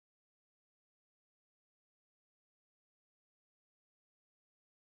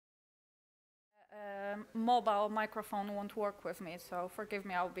Mobile microphone won't work with me, so forgive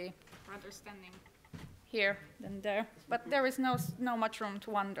me, I'll be rather standing here than there. But there is no much room to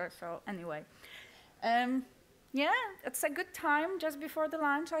wander, so anyway. Yeah, it's a good time just before the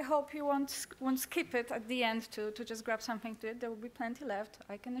lunch. I hope you won't skip it at the end to just grab something to eat. There will be plenty left,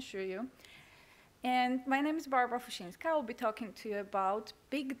 I can assure you. And my name is Barbara Fusinska. I'll be talking to you about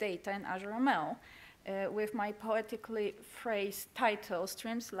big data in Azure ML with my poetically phrased title,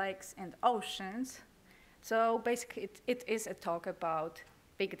 Streams, Lakes, and Oceans. So basically, it is a talk about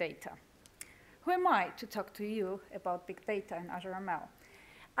big data. Who am I to talk to you about big data in Azure ML?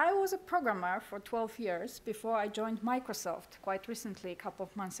 I was a programmer for 12 years before I joined Microsoft quite recently, a couple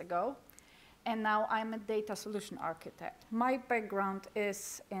of months ago. And now I'm a data solution architect. My background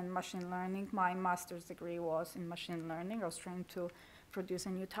is in machine learning. My master's degree was in machine learning. I was trying to produce a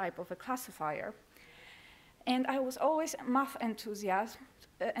new type of a classifier. And I was always a math enthusiast,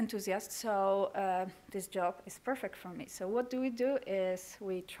 so this job is perfect for me. So what do is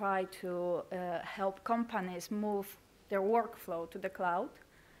we try to help companies move their workflow to the cloud,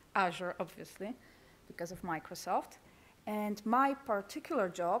 Azure, obviously, because of Microsoft. And my particular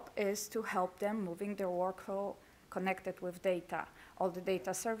job is to help them moving their workflow connected with data, all the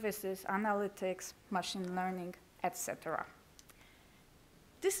data services, analytics, machine learning, etc.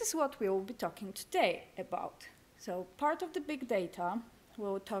 This is what we will be talking today about. So part of the big data,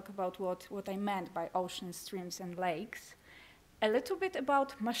 we'll talk about what I meant by oceans, streams, and lakes, a little bit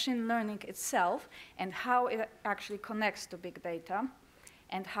about machine learning itself and how it actually connects to big data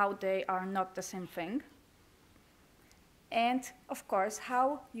and how they are not the same thing. And, of course,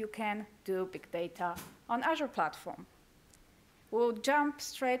 how you can do big data on Azure platform. We'll jump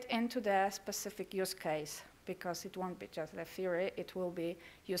straight into the specific use case, because it won't be just a theory, it will be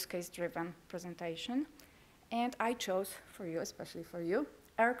use case-driven presentation. And I chose for you, especially for you,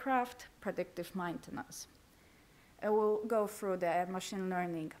 aircraft predictive maintenance. We'll go through the machine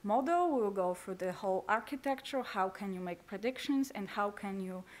learning model, we'll go through the whole architecture, how can you make predictions, and how can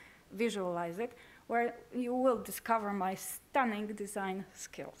you visualize it, where you will discover my stunning design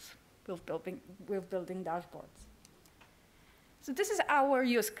skills with building dashboards. So this is our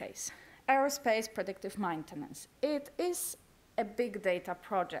use case, aerospace predictive maintenance. It is a big data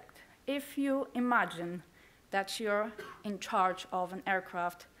project. If you imagine that you're in charge of an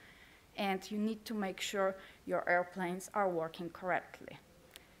aircraft and you need to make sure your airplanes are working correctly.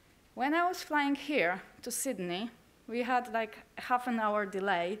 When I was flying here to Sydney, we had like a half an hour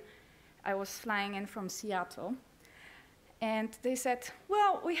delay. I was flying in from Seattle, and they said,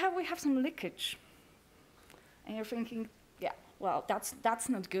 well, we have some leakage. And you're thinking, yeah, well, that's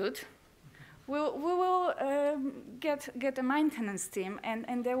not good. We will get a maintenance team,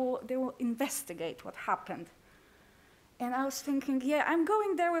 and they will investigate what happened. And I was thinking, yeah, I'm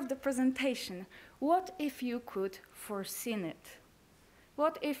going there with the presentation. What if you could foresee it?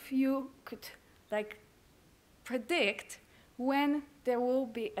 What if you could like predict when there will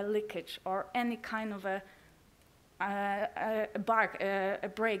be a leakage or any kind of a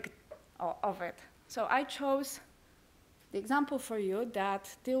break of it? So I chose the example for you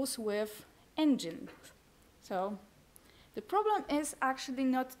that deals with engines. So the problem is actually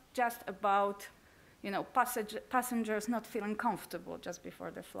not just about passengers not feeling comfortable just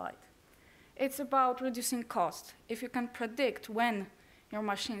before the flight. It's about reducing cost. If you can predict when your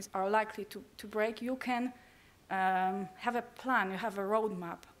machines are likely to break, you can have a plan, you have a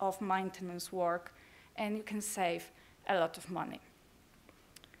roadmap of maintenance work, and you can save a lot of money.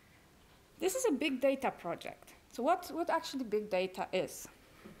 This is a big data project. So what actually big data is?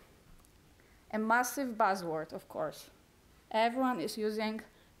 A massive buzzword, of course. Everyone is using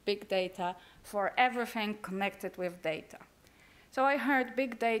big data for everything connected with data. So I heard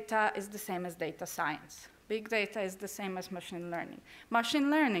big data is the same as data science. Big data is the same as machine learning. Machine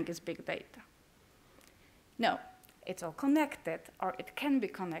learning is big data. No, it's all connected, or it can be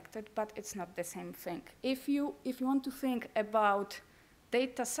connected, but it's not the same thing. If you want to think about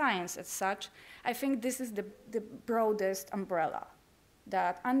data science as such, I think this is the broadest umbrella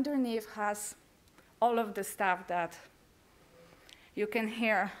that underneath has all of the stuff that you can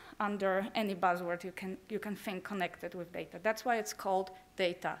hear under any buzzword you can think connected with data. That's why it's called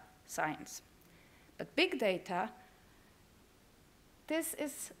data science. But big data, this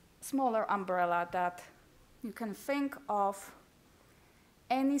is smaller umbrella that you can think of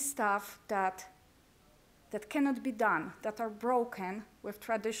any stuff that cannot be done, that are broken with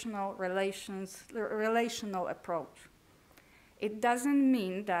traditional relational approach. It doesn't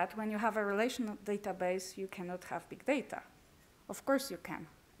mean that when you have a relational database, you cannot have big data. Of course you can.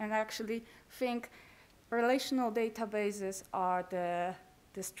 And I actually think relational databases are the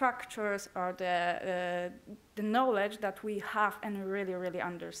the structures or the knowledge that we have and really, really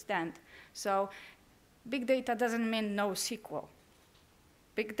understand. So big data doesn't mean no SQL.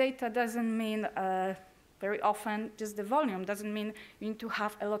 Big data doesn't mean very often just the volume, doesn't mean you need to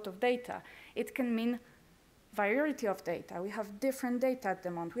have a lot of data. It can mean variety of data. We have different data at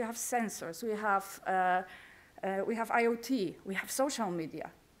the moment. We have sensors, we have IoT, we have social media.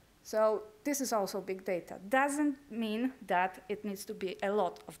 So this is also big data. Doesn't mean that it needs to be a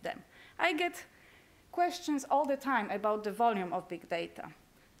lot of them. I get questions all the time about the volume of big data.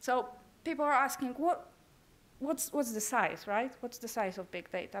 So people are asking, what's the size, right? What's the size of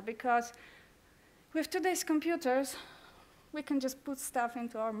big data? Because with today's computers, we can just put stuff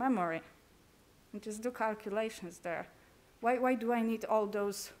into our memory and just do calculations there. Why do I need all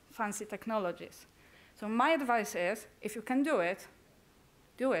those fancy technologies? So my advice is, if you can do it,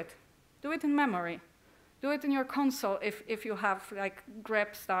 do it. Do it in memory. Do it in your console if you have like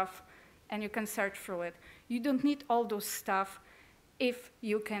grep stuff and you can search through it. You don't need all those stuff if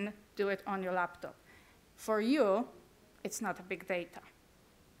you can do it on your laptop. For you, it's not a big data.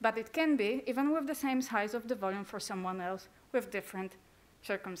 But it can be, even with the same size of the volume for someone else, with different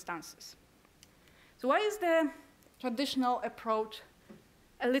circumstances. So why is the traditional approach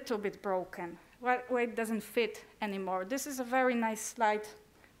a little bit broken? Why it doesn't fit anymore? This is a very nice slide.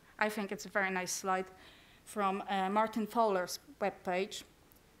 I think it's a very nice slide from Martin Fowler's webpage.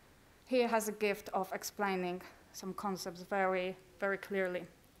 He has a gift of explaining some concepts very, very clearly.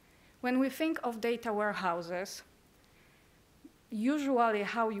 When we think of data warehouses, usually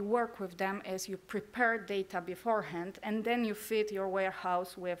how you work with them is you prepare data beforehand and then you feed your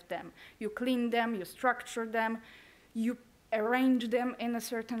warehouse with them. You clean them, you structure them, you arrange them in a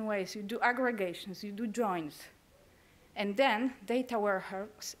certain way. So you do aggregations, you do joins. And then data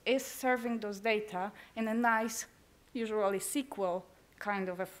warehouse is serving those data in a nice, usually SQL kind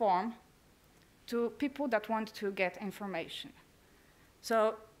of a form to people that want to get information.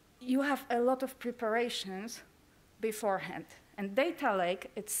 So you have a lot of preparations beforehand. And data lake,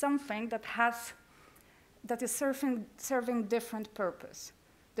 it's something that is serving different purpose.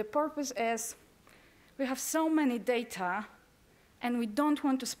 The purpose is we have so many data and we don't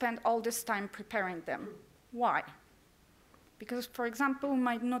want to spend all this time preparing them. Why? Because, for example, we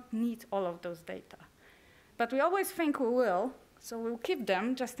might not need all of those data. But we always think we will, so we'll keep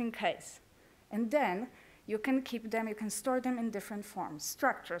them just in case. And then you can keep them, you can store them in different forms.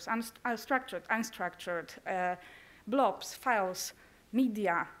 Structures, structured, unstructured, blobs, files,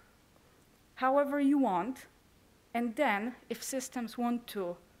 media, however you want. And then if systems want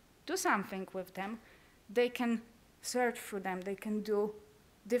to do something with them, they can search through them. They can do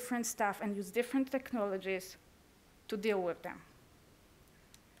different stuff and use different technologies to deal with them.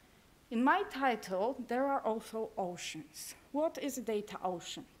 In my title, there are also oceans. What is a data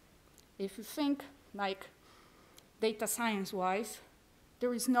ocean? If you think like data science-wise,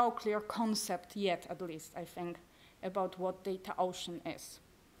 there is no clear concept yet, at least, I think, about what data ocean is.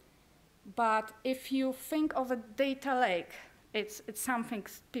 But if you think of a data lake, it's something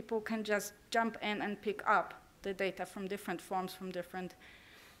people can just jump in and pick up the data from different forms, from different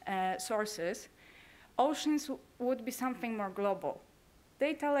sources. Oceans would be something more global.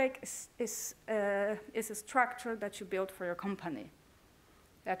 Data lake is a structure that you build for your company,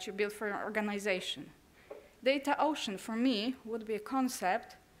 that you build for your organization. Data ocean, for me, would be a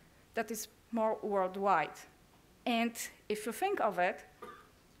concept that is more worldwide. And if you think of it,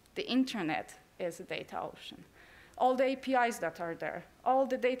 the internet is a data ocean. All the APIs that are there, all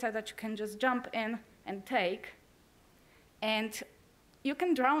the data that you can just jump in and take, and you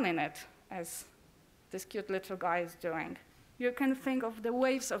can drown in it, as this cute little guy is doing. You can think of the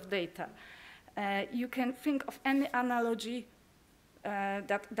waves of data. You can think of any analogy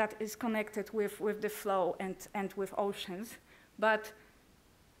that is connected with the flow and with oceans. But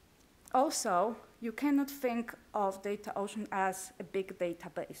also, you cannot think of data ocean as a big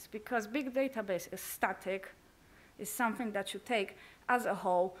database, because big database is static, is something that you take as a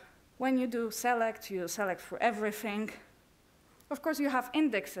whole. When you do select, you select for everything. Of course, you have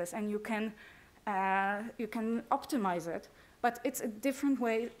indexes, and you can optimize it, but it's a different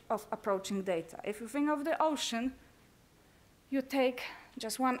way of approaching data. If you think of the ocean, you take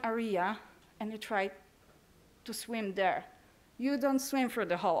just one area, and you try to swim there. You don't swim through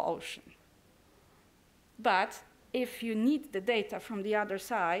the whole ocean. But if you need the data from the other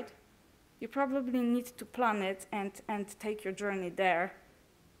side, you probably need to plan it and take your journey there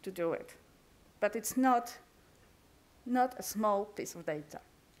to do it. But it's not a small piece of data.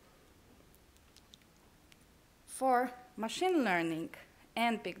 For machine learning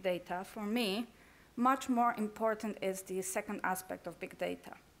and big data, for me, much more important is the second aspect of big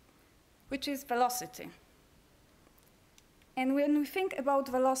data, which is velocity. And when we think about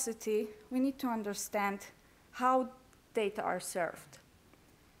velocity, we need to understand how data are served.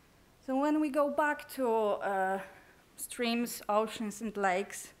 So when we go back to streams, oceans, and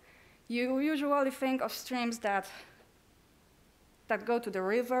lakes, you usually think of streams that go to the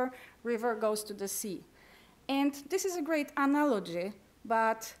river, river goes to the sea. And this is a great analogy,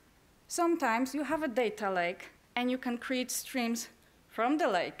 but sometimes you have a data lake, and you can create streams from the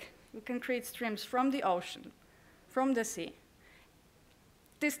lake. You can create streams from the ocean, from the sea.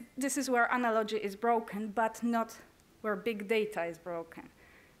 This is where analogy is broken, but not where big data is broken.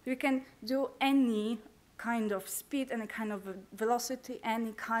 You can do any kind of speed, any kind of velocity,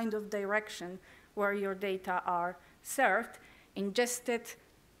 any kind of direction where your data are served, ingested,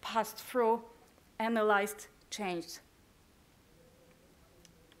 passed through, analyzed, changed.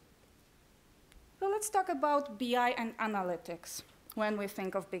 So let's talk about BI and analytics when we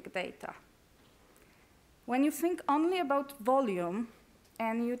think of big data. When you think only about volume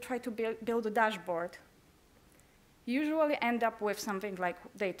and you try to build a dashboard, you usually end up with something like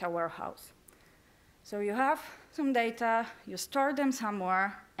data warehouse. So you have some data, you store them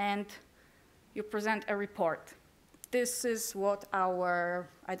somewhere, and you present a report. This is what our,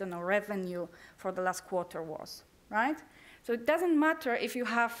 I don't know, revenue for the last quarter was, right? So it doesn't matter if you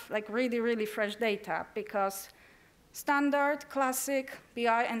have like really, really fresh data, because standard, classic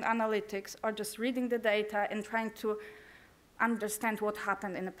BI and analytics are just reading the data and trying to understand what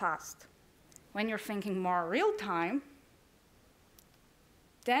happened in the past. When you're thinking more real time,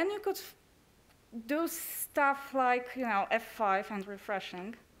 then you could do stuff like, you know, F5 and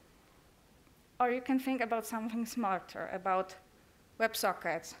refreshing. Or you can think about something smarter, about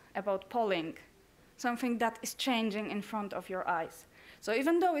WebSockets, about polling, something that is changing in front of your eyes. So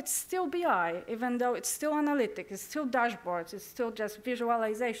even though it's still BI, even though it's still analytics, it's still dashboards, it's still just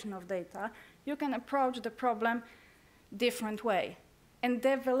visualization of data, you can approach the problem different way. And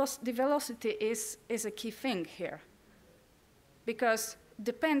the velocity is a key thing here. Because it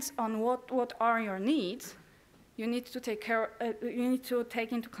depends on what are your needs, you need to take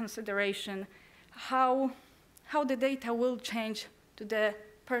into consideration how the data will change to the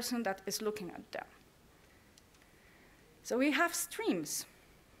person that is looking at them. So we have streams.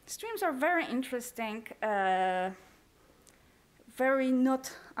 Streams are very interesting, very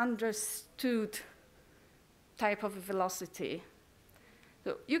not understood type of velocity.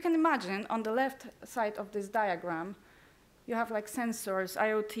 So you can imagine on the left side of this diagram, you have like sensors,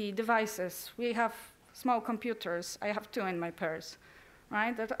 IoT devices. We have small computers. I have 2 in my purse,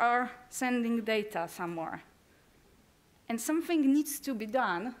 right, that are sending data somewhere. And something needs to be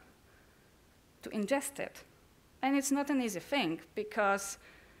done to ingest it. And it's not an easy thing, because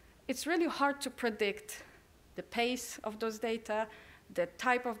it's really hard to predict the pace of those data, the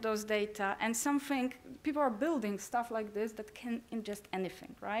type of those data, and people are building stuff like this that can ingest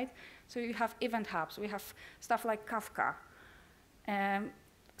anything, right? So you have event hubs, we have stuff like Kafka,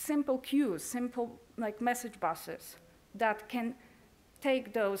 simple queues, simple like message buses that can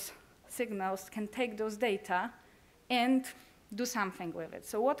take those signals, can take those data and do something with it.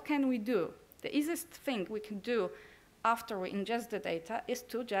 So what can we do? The easiest thing we can do after we ingest the data is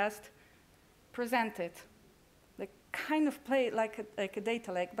to just present it. Kind of play like a data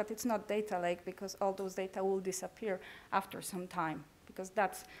lake, but it's not data lake, because all those data will disappear after some time, because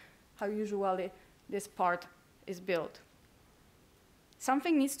that's how usually this part is built.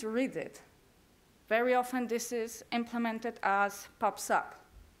 Something needs to read it. Very often this is implemented as pops up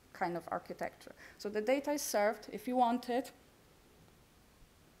kind of architecture. So the data is served. If you want it,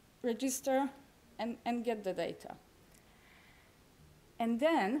 register and get the data. And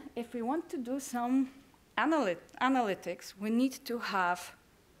then if we want to do some analytics, we need to have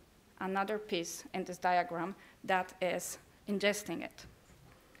another piece in this diagram that is ingesting it.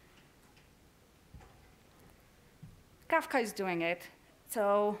 Kafka is doing it.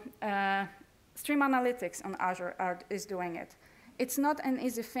 So Stream Analytics on Azure is doing it. It's not an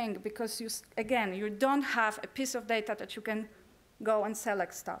easy thing, because again, you don't have a piece of data that you can go and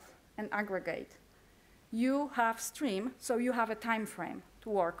select stuff and aggregate. You have stream, so you have a time frame to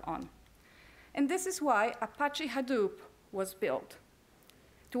work on. And this is why Apache Hadoop was built,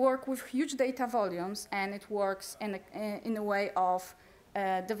 to work with huge data volumes, and it works in a way of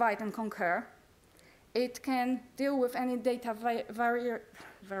divide and conquer. It can deal with any data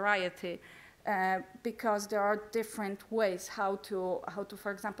variety, because there are different ways how to,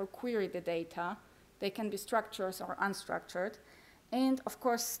 for example, query the data. They can be structured or unstructured. And of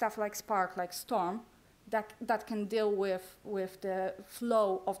course, stuff like Spark, like Storm, that can deal with the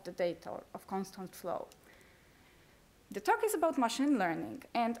flow of the data, or of constant flow. The talk is about machine learning,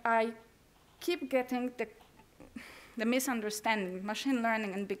 and I keep getting the misunderstanding. Machine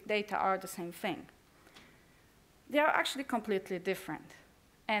learning and big data are the same thing. They are actually completely different.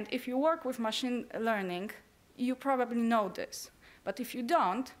 And if you work with machine learning, you probably know this. But if you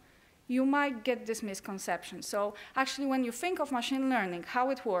don't, you might get this misconception. So actually, when you think of machine learning, how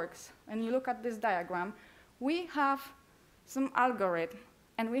it works, and you look at this diagram, we have some algorithm,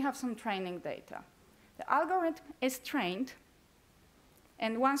 and we have some training data. The algorithm is trained,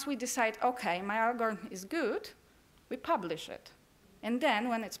 and once we decide, OK, my algorithm is good, we publish it. And then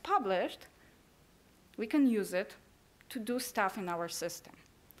when it's published, we can use it to do stuff in our system.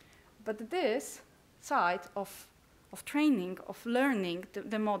 But this side of training, of learning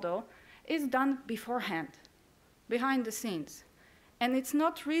the model, is done beforehand, behind the scenes. And it's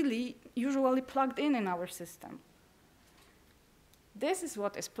not really usually plugged in our system. This is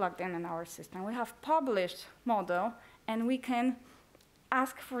what is plugged in our system. We have published model, and we can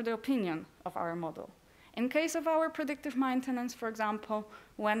ask for the opinion of our model. In case of our predictive maintenance, for example,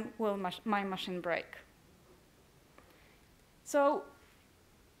 when will my machine break? So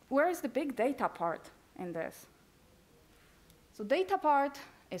where is the big data part in this? So data part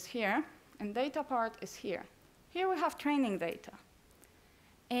is here, and data part is here. Here we have training data.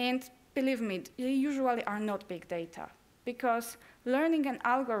 And believe me, they usually are not big data, because learning an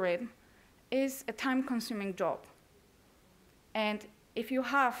algorithm is a time-consuming job. And if you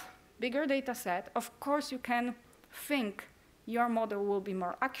have bigger data set, of course you can think your model will be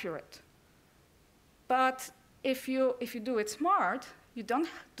more accurate. But if you do it smart, you don't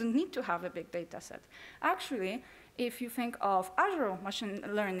need to have a big data set. Actually, if you think of Azure Machine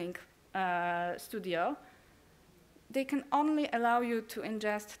Learning Studio, they can only allow you to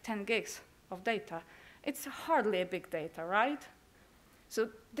ingest 10 gigs of data. It's hardly a big data, right? So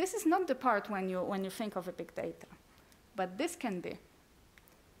this is not the part when you think of a big data, but this can be.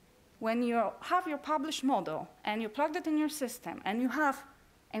 When you have your published model and you plug it in your system and you have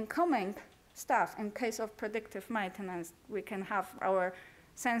incoming stuff, in case of predictive maintenance, we can have our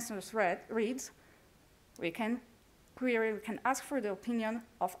sensors reads, we can query, we can ask for the opinion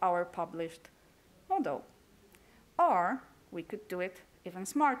of our published model. Or we could do it even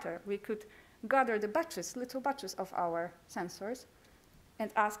smarter. We could gather the batches, little batches of our sensors,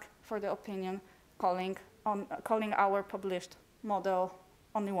 and ask for the opinion, calling our published model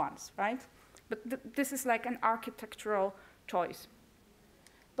only once, right? But this is like an architectural choice.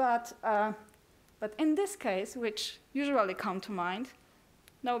 But in this case, which usually come to mind,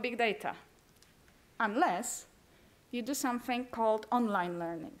 no big data, unless you do something called online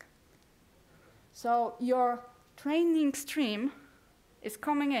learning. So your training stream is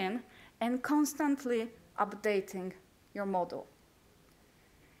coming in and constantly updating your model.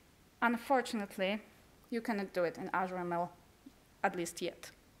 Unfortunately, you cannot do it in Azure ML, at least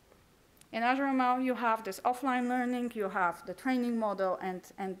yet. In Azure ML, you have this offline learning, you have the training model,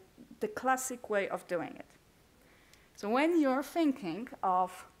 and the classic way of doing it. So when you're thinking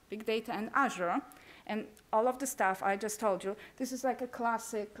of big data in Azure, and all of the stuff I just told you, this is like a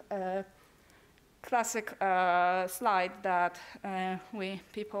classic slide that we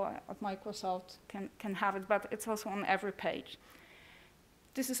people at Microsoft can have it, but it's also on every page.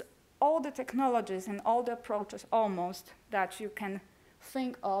 This is all the technologies and all the approaches almost that you can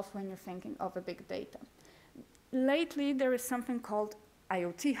think of when you're thinking of a big data. Lately, there is something called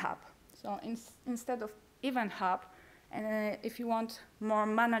IoT Hub. So instead of Event Hub, and if you want more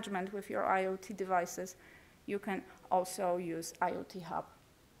management with your IoT devices, you can also use IoT Hub.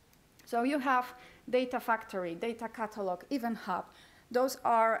 So you have Data Factory, Data Catalog, Event Hub. Those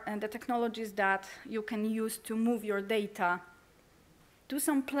are the technologies that you can use to move your data to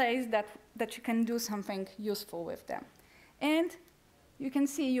some place that you can do something useful with them. And you can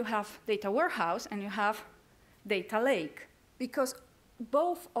see you have data warehouse and you have data lake, because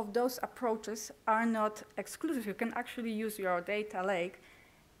both of those approaches are not exclusive. You can actually use your data lake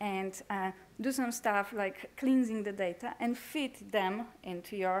and do some stuff like cleansing the data and fit them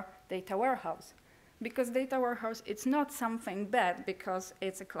into your data warehouse. Because data warehouse, it's not something bad because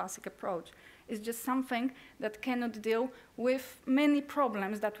it's a classic approach. It's just something that cannot deal with many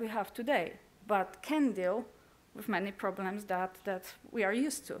problems that we have today, but can deal with many problems that we are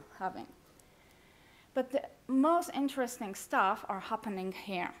used to having. But the most interesting stuff are happening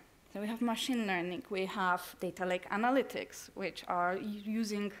here. So we have machine learning, we have data lake analytics, which are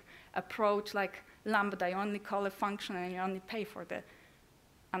using approach like Lambda. You only call a function and you only pay for the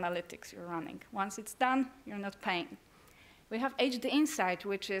analytics you're running. Once it's done, you're not paying. We have HDInsight,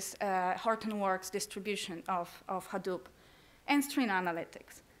 which is Hortonworks distribution of Hadoop, and Stream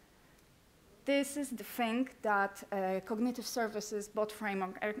Analytics. This is the thing that Cognitive Services, Bot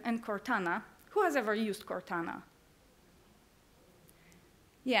Framework, and Cortana. Who has ever used Cortana?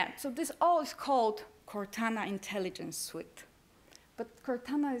 Yeah, so this all is called Cortana Intelligence Suite. But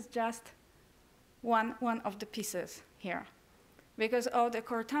Cortana is just one of the pieces here. Because of the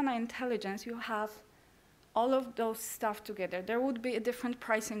Cortana Intelligence, you have all of those stuff together. There would be a different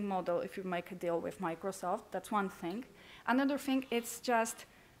pricing model if you make a deal with Microsoft. That's one thing. Another thing, it's just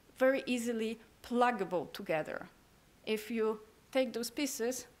very easily pluggable together. If you take those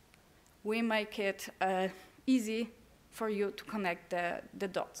pieces, we make it easy for you to connect the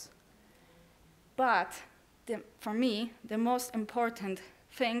dots. But for me, the most important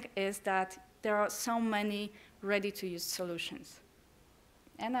thing is that there are so many ready-to-use solutions.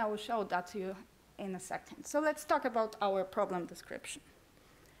 And I will show that to you in a second. So let's talk about our problem description.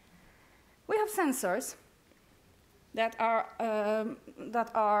 We have sensors that are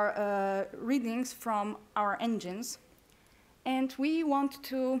readings from our engines, and we want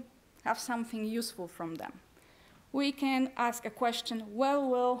to have something useful from them. We can ask a question, well,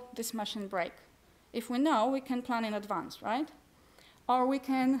 will this machine break? If we know, we can plan in advance, right? Or we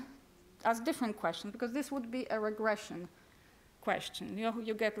can ask different questions, because this would be a regression question.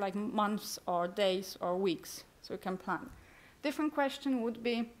 You get like months or days or weeks, so you can plan. Different question would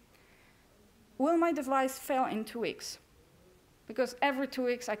be, will my device fail in 2 weeks? Because every 2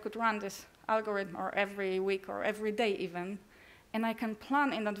 weeks I could run this algorithm, or every week or every day even, and I can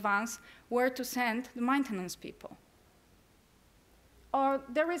plan in advance where to send the maintenance people. Or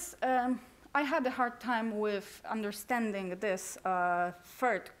there is, I had a hard time with understanding this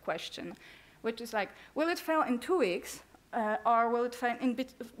third question, which is like, will it fail in 2 weeks, or will it fail in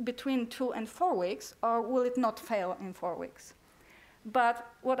between 2 and 4 weeks, or will it not fail in 4 weeks? But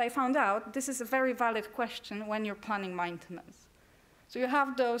what I found out, this is a very valid question when you're planning maintenance. So you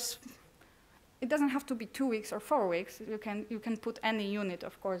have those, it doesn't have to be 2 weeks or 4 weeks. You can put any unit,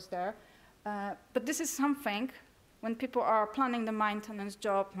 of course, there. But this is something, when people are planning the maintenance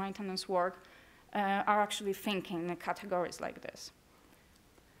job, maintenance work, are actually thinking in categories like this.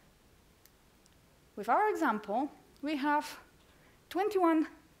 With our example, we have 21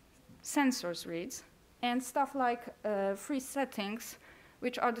 sensors reads, and stuff like 3 settings,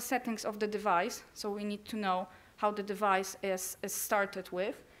 which are the settings of the device. So we need to know how the device is started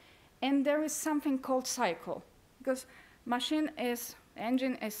with. And there is something called cycle, because engine is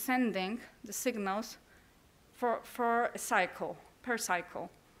sending the signals for a cycle, per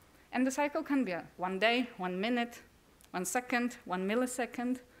cycle. And the cycle can be 1 day, 1 minute, 1 second, 1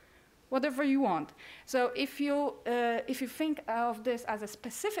 millisecond, whatever you want. So if you think of this as a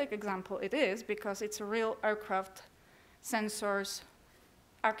specific example, it is, because it's a real aircraft sensors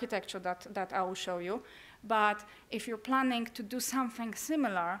architecture that I will show you. But if you're planning to do something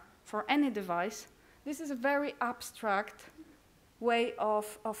similar for any device, this is a very abstract way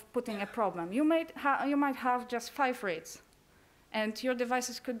of putting a problem. You might have just 5 reads, and your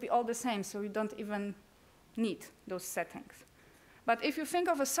devices could be all the same, so you don't even need those settings. But if you think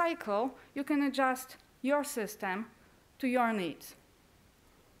of a cycle, you can adjust your system to your needs.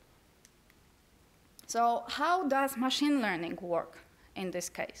 So how does machine learning work in this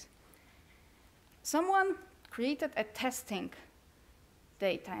case? Someone created a testing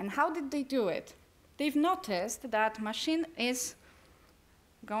data, and how did they do it? They've noticed that machine is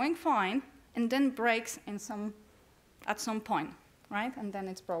going fine and then breaks at some point, right? And then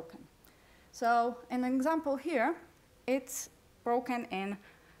it's broken. So an example here, it's broken in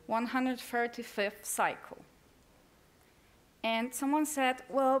 135th cycle. And someone said,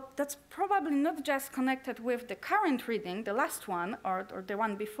 well, that's probably not just connected with the current reading, the last one, or the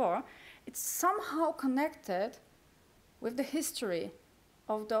one before. It's somehow connected with the history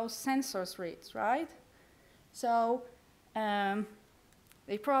of those sensors reads, right? So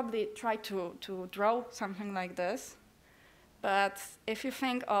they probably tried to draw something like this. But if you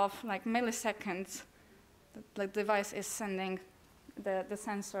think of like milliseconds, the device is sending the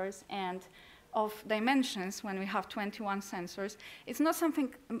sensors, and of dimensions, when we have 21 sensors, it's not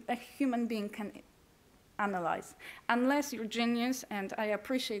something a human being can analyze, unless you're genius, and I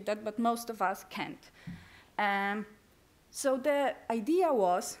appreciate that, but most of us can't. So the idea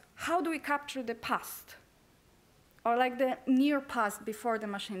was, how do we capture the past? Or like the near past before the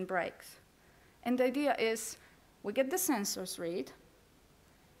machine breaks? And the idea is, we get the sensors read,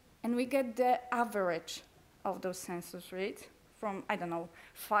 and we get the average of those sensors reads from, I don't know,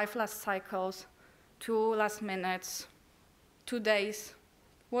 5 last cycles, 2 last minutes, 2 days,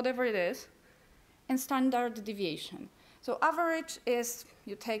 whatever it is, and standard deviation. So average is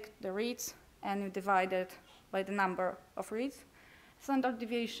you take the reads and you divide it by the number of reads. Standard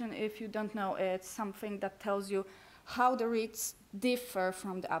deviation, if you don't know, it's something that tells you how the reads differ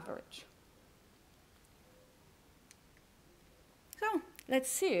from the average. So let's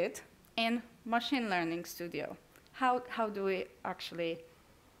see it in Machine Learning Studio. How do we actually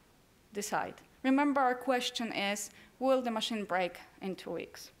decide? Remember, our question is, will the machine break in 2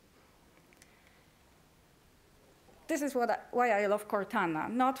 weeks? This is why I love Cortana,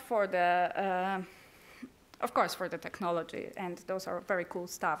 not for the, of course, for the technology, and those are very cool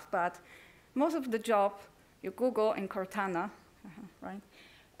stuff, but most of the job, you Google in Cortana, right?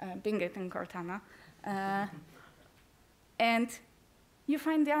 Bing it in Cortana, and you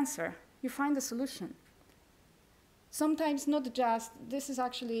find the answer, you find the solution. Sometimes not just, this is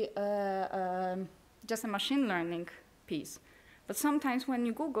actually just a machine learning piece, but sometimes when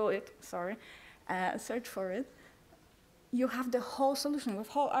you Google it, search for it, you have the whole solution with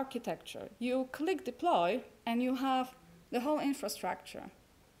whole architecture. You click deploy, and you have the whole infrastructure.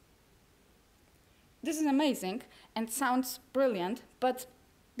 This is amazing and sounds brilliant, but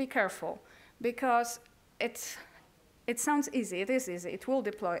be careful, because it sounds easy, it is easy, it will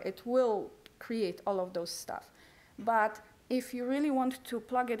deploy, it will create all of those stuff. But if you really want to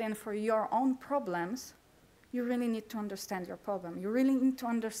plug it in for your own problems, you really need to understand your problem. You really need to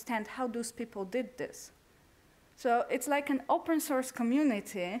understand how those people did this. So it's like an open source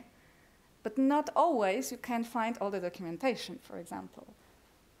community, but not always you can find all the documentation, for example.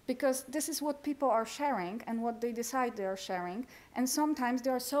 Because this is what people are sharing and what they decide they are sharing. And sometimes they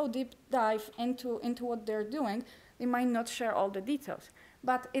are so deep dive into what they're doing, they might not share all the details.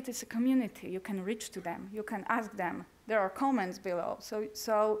 But it is a community. You can reach to them. You can ask them. There are comments below.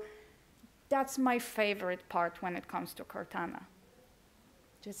 So that's my favorite part when it comes to Cortana.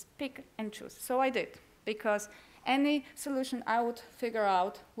 Just pick and choose. So I did, because any solution I would figure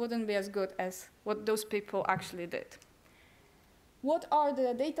out wouldn't be as good as what those people actually did. What are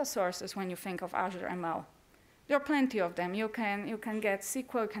the data sources when you think of Azure ML? There are plenty of them. You can get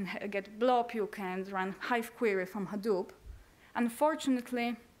SQL, you can get Blob, you can run Hive query from Hadoop.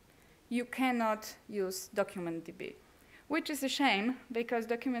 Unfortunately, you cannot use DocumentDB, which is a shame, because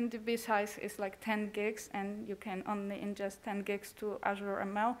DocumentDB size is like 10 gigs, and you can only ingest 10 gigs to Azure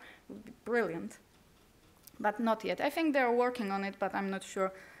ML. It would be brilliant, but not yet. I think they're working on it, but I'm not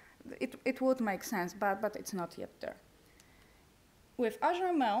sure. It would make sense, but it's not yet there. With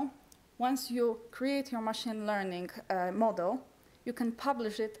Azure ML, once you create your machine learning model, you can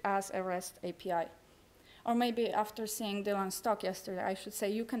publish it as a REST API. Or maybe after seeing Dylan's talk yesterday, I should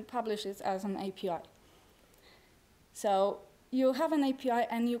say you can publish it as an API. So you have an API,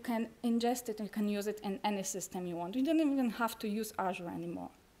 and you can ingest it, and you can use it in any system you want. You don't even have to use Azure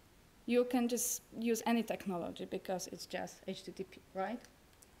anymore. You can just use any technology, because it's just HTTP, right?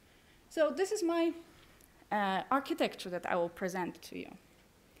 So this is my architecture that I will present to you.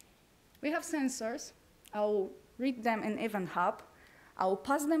 We have sensors. I will read them in Event Hub. I will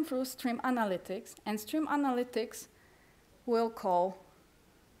pass them through Stream Analytics, and Stream Analytics will call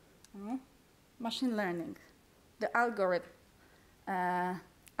machine learning, the algorithm. I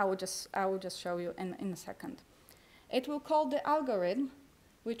will just show you in a second. It will call the algorithm,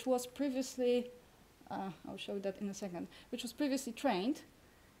 which was previously, I'll show you that in a second, which was previously trained.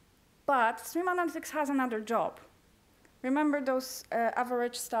 But Stream Analytics has another job. Remember those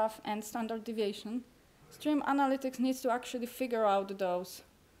average stuff and standard deviation? Stream Analytics needs to actually figure out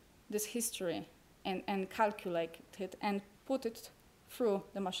this history and calculate it and put it through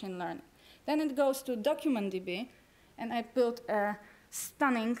the machine learning. Then it goes to DocumentDB, and I built a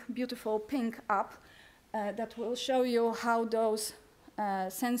stunning, beautiful pink app that will show you how those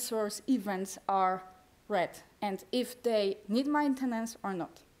sensors events are read, and if they need maintenance or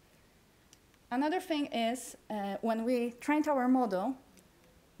not. Another thing is, when we trained our model,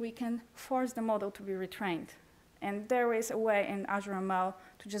 we can force the model to be retrained. And there is a way in Azure ML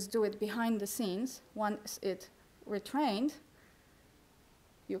to just do it behind the scenes. Once it's retrained,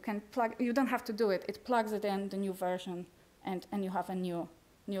 you don't have to do it. It plugs it in the new version, and you have a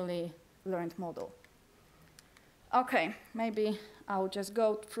newly learned model. OK, maybe I'll just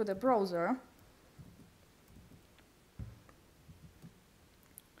go through the browser.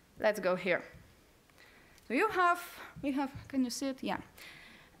 Let's go here. So we have, can you see it? Yeah.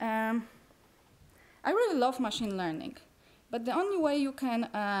 I really love machine learning, but the only way you can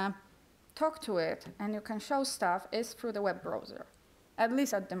talk to it and you can show stuff is through the web browser, at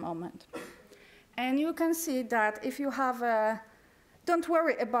least at the moment. And you can see that if you have a don't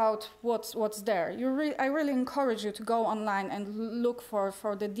worry about what's there. I really encourage you to go online and look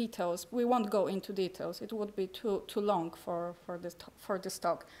for the details. We won't go into details. It would be too long for this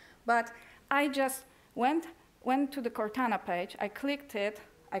talk. But I just went to the Cortana page, I clicked it,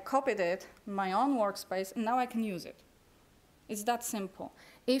 I copied it in my own workspace, and now I can use it. It's that simple.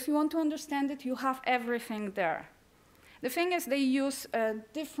 If you want to understand it, you have everything there. The thing is, they use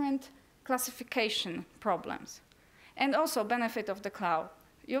different classification problems. And also, benefit of the cloud.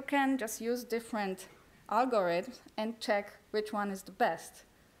 You can just use different algorithms and check which one is the best.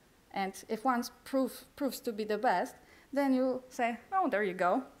 And if one proves to be the best, then you say, oh, there you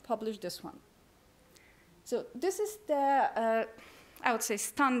go, publish this one. So this is the, I would say,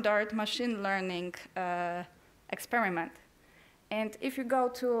 standard machine learning experiment. And if you go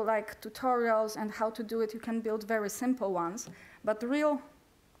to like tutorials and how to do it, you can build very simple ones. But the real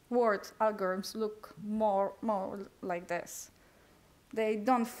world algorithms look more like this. They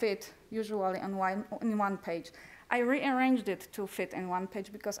don't fit usually in one page. I rearranged it to fit in one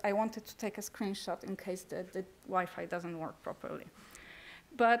page because I wanted to take a screenshot in case the Wi-Fi doesn't work properly.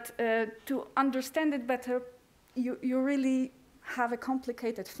 But to understand it better, you really have a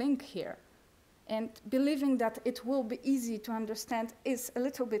complicated thing here. And believing that it will be easy to understand is a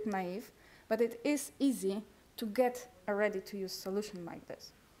little bit naive, but it is easy to get a ready-to-use solution like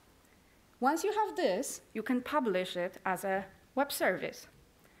this. Once you have this, you can publish it as a web service.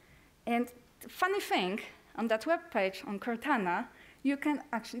 And the funny thing, on that web page on Cortana, you can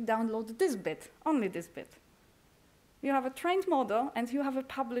actually download this bit, only this bit. You have a trained model, and you have a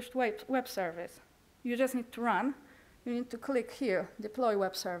published web service. You just need to run. You need to click here, deploy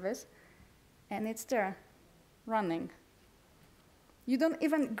web service, and it's there, running. You don't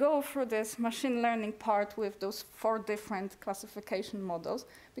even go through this machine learning part with those 4 different classification models,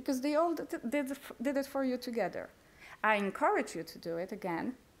 because they all did it for you together. I encourage you to do it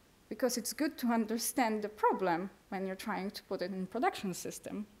again, because it's good to understand the problem when you're trying to put it in production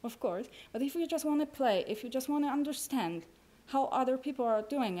system, of course. But if you just want to play, if you just want to understand how other people are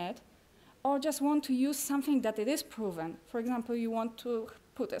doing it, or just want to use something that it is proven, for example, you want to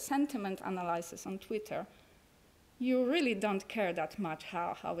put a sentiment analysis on Twitter, you really don't care that much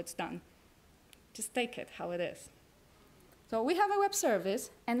how it's done. Just take it how it is. So we have a web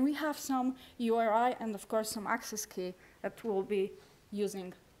service, and we have some URI and, of course, some access key that we'll be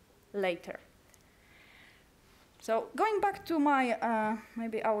using later. So going back to my,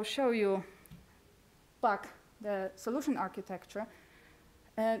 maybe I will show you back the solution architecture.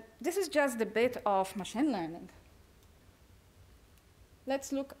 This is just the bit of machine learning.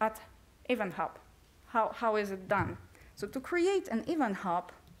 Let's look at Event Hub. How is it done? So to create an Event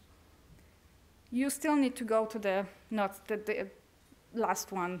Hub, you still need to go to the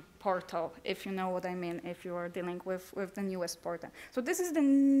last one portal, if you know what I mean, if you are dealing with the newest portal. So this is the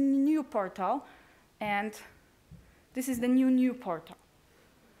new portal, and this is the new portal.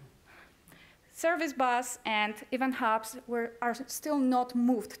 Service bus and Event Hubs are still not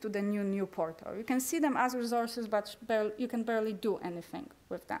moved to the new portal. You can see them as resources, but you can barely do anything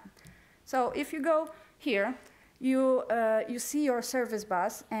with them. So if you go here, you see your service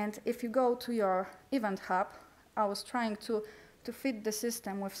bus, and if you go to your Event Hub, I was trying to feed the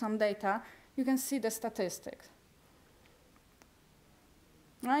system with some data, you can see the statistics.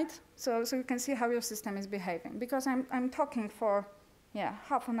 Right? So you can see how your system is behaving. Because I'm talking for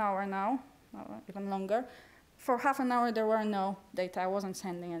half an hour now, or even longer. For half an hour, there were no data. I wasn't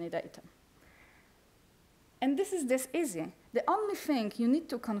sending any data. And this is this easy. The only thing you need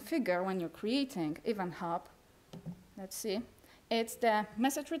to configure when you're creating Event Hub, let's see, it's the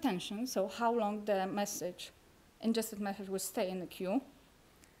message retention, so how long the ingested message will stay in the queue,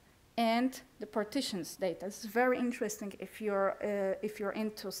 and the partitions data. This is very interesting if you're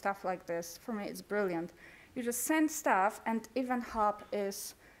into stuff like this. For me, it's brilliant. You just send stuff, and Event Hub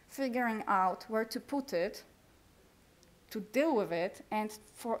is figuring out where to put it, to deal with it, and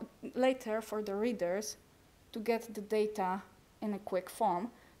later for the readers to get the data in a quick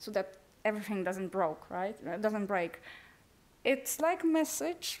form so that everything doesn't break. It's like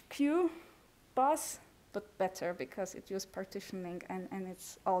message queue bus, but better because it uses partitioning and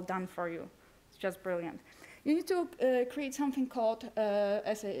it's all done for you. It's just brilliant. You need to create something called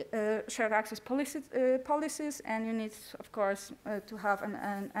shared access policies, and you need, of course, to have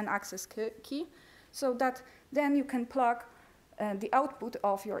an access key so that then you can plug the output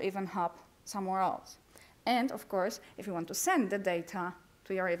of your Event Hub somewhere else. And, of course, if you want to send the data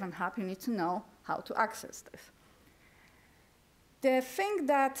to your Event Hub, you need to know how to access this. The thing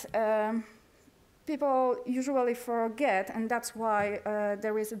that people usually forget, and that's why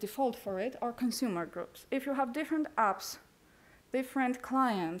there is a default for it, are consumer groups. If you have different apps different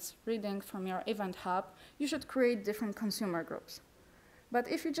clients reading from your event hub, you should create different consumer groups. But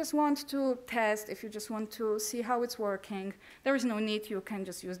if you just want to test, if you just want to see how it's working, there is no need, you can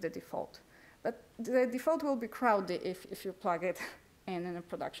just use the default. But the default will be crowded if you plug it in a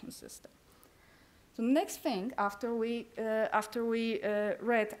production system. So the next thing, after we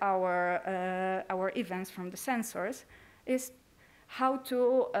read our events from the sensors, is how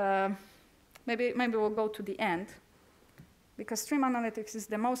to, maybe we'll go to the end, because stream analytics is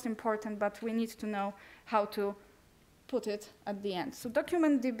the most important, but we need to know how to put it at the end. So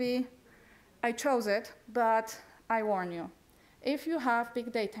DocumentDB, I chose it, but I warn you, if you have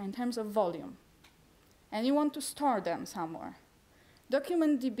big data in terms of volume, and you want to store them somewhere,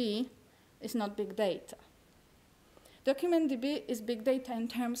 DocumentDB is not big data. DocumentDB is big data in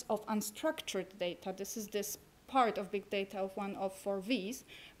terms of unstructured data. This is this part of big data of one of 4 Vs,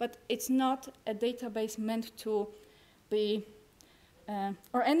 but it's not a database meant to be,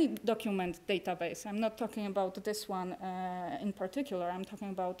 or any document database. I'm not talking about this one in particular. I'm talking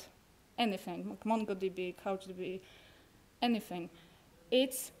about anything, like MongoDB, CouchDB, anything.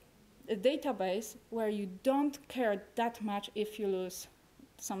 It's a database where you don't care that much if you lose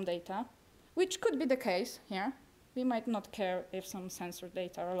some data, which could be the case here. We might not care if some sensor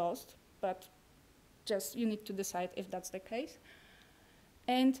data are lost, but just you need to decide if that's the case.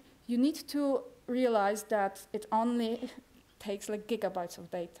 And you need to realize that it only takes like gigabytes of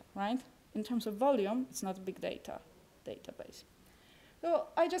data, right? In terms of volume, it's not a big data database. So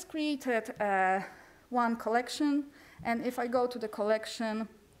I just created one collection, and if I go to the collection,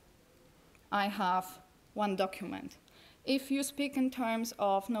 I have one document. If you speak in terms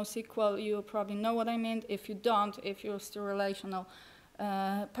of NoSQL, you probably know what I mean. If you don't, if you're still a relational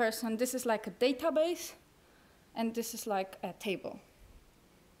person, this is like a database, and this is like a table,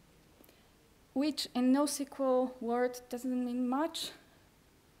 which in NoSQL word doesn't mean much,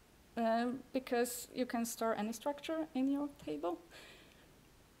 because you can store any structure in your table.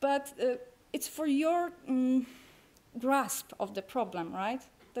 But it's for your grasp of the problem, right?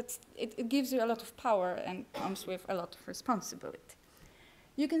 It gives you a lot of power and comes with a lot of responsibility.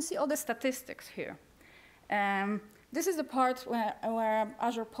 You can see all the statistics here. This is the part where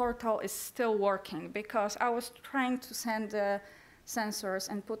Azure Portal is still working, because I was trying to send the sensors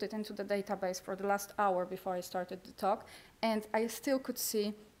and put it into the database for the last hour before I started the talk, and I still could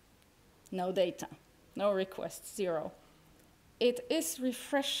see no data, no requests, 0. It is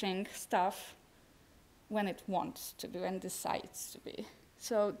refreshing stuff when it wants to be and decides to be.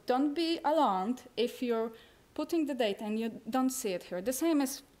 So don't be alarmed if you're putting the data and you don't see it here. The same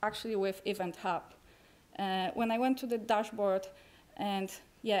is actually with Event Hub. When I went to the dashboard, and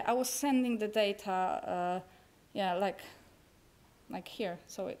yeah, I was sending the data, yeah, like here,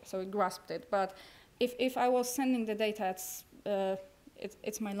 so it grasped it. But if I was sending the data,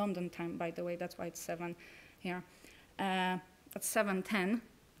 it's my London time, by the way. That's why it's 7 here. At 7:10,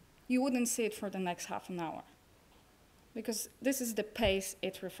 you wouldn't see it for the next half an hour, because this is the pace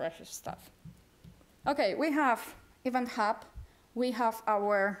it refreshes stuff. Okay, we have Event Hub. We have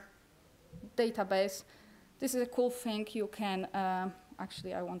our database. This is a cool thing. You can,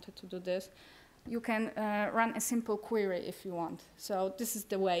 actually, I wanted to do this. You can run a simple query if you want. So this is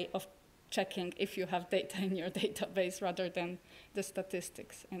the way of checking if you have data in your database rather than the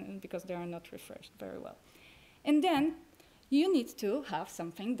statistics, and because they are not refreshed very well. And then you need to have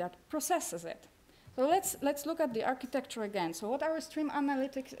something that processes it. So let's look at the architecture again. So what our stream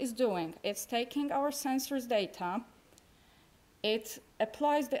analytics is doing, it's taking our sensors data, it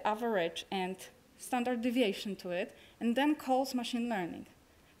applies the average and standard deviation to it, and then calls machine learning.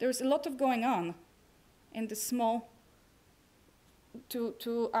 There's a lot of going on in the small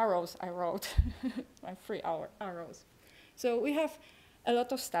two arrows I wrote, my 3 arrows. So we have a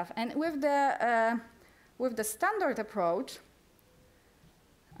lot of stuff. And with the standard approach,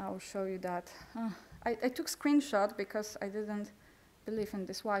 I'll show you that. I took screenshot because I didn't believe in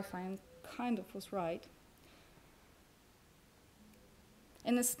this Wi-Fi and kind of was right.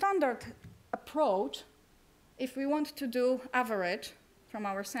 In a standard approach, if we want to do average from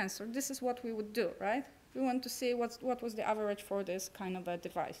our sensor, this is what we would do, right? We want to see what was the average for this kind of a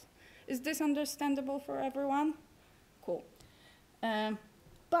device. Is this understandable for everyone? Cool.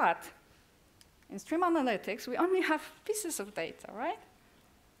 But in stream analytics, we only have pieces of data, right?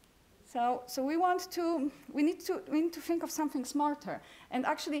 So we need to think of something smarter. And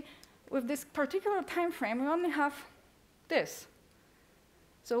actually, with this particular time frame, we only have this.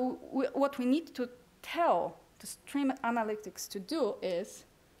 So what we need to tell the stream analytics to do is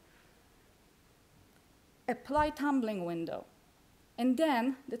apply tumbling window. And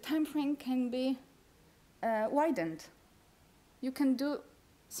then the time frame can be widened. you can do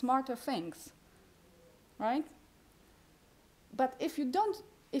smarter things, right? But if you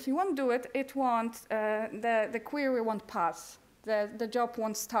won't do it, it won't, the query won't pass. The job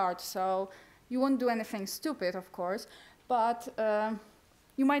won't start. So you won't do anything stupid, of course, but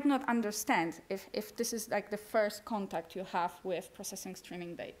you might not understand if this is like the first contact you have with processing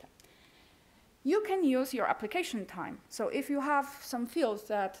streaming data. You can use your application time. So if you have some fields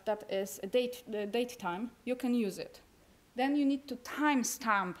that is the date time, you can use it. Then you need to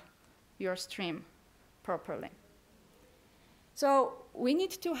timestamp your stream properly. So we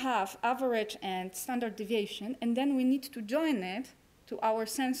need to have average and standard deviation, and then we need to join it to our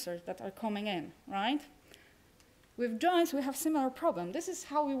sensors that are coming in, right? With joins, we have similar problem. This is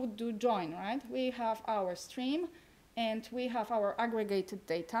how we would do join, right? We have our stream, and we have our aggregated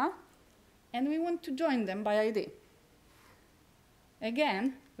data, and we want to join them by ID.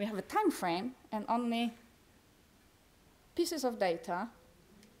 Again, we have a time frame and only pieces of data.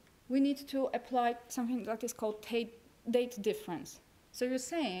 We need to apply something that is called date difference. So you're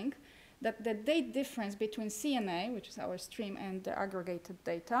saying that the date difference between CNA, which is our stream, and the aggregated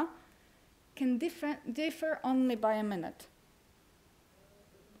data, can differ only by a minute.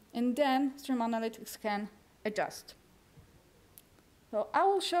 And then Stream Analytics can adjust. So I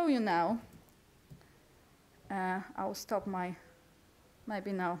will show you now. I will stop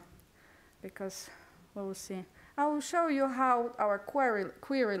maybe now, because we will see. I will show you how our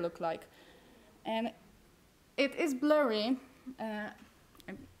query look like. And it is blurry.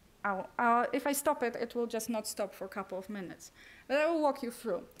 If I stop it, it will just not stop for a couple of minutes. But I will walk you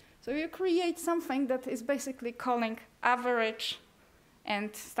through. So you create something that is basically calling average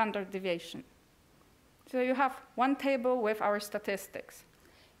and standard deviation. So you have one table with our statistics.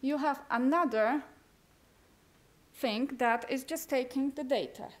 You have another thing that is just taking the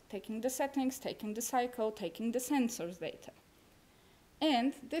data, taking the settings, taking the cycle, taking the sensors data.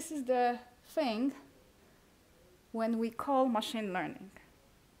 And this is the thing when we call machine learning.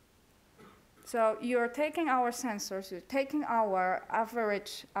 So you're taking our sensors, you're taking our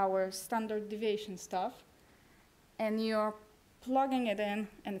average, our standard deviation stuff, and you're plugging it in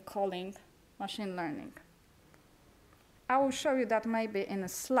and calling machine learning. I will show you that maybe in a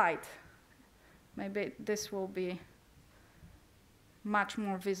slide. Maybe this will be much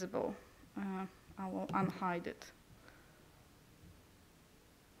more visible. I will unhide it.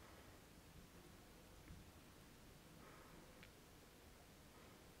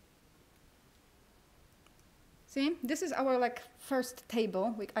 See, this is our first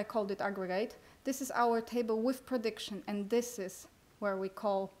table. I called it aggregate. This is our table with prediction, and this is where we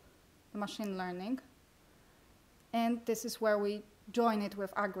call the machine learning. And this is where we join it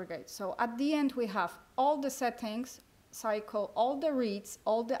with aggregate. So at the end, we have all the settings, cycle, all the reads,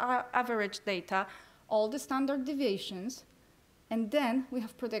 all the average data, all the standard deviations, and then we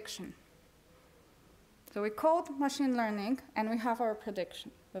have prediction. So we called machine learning, and we have our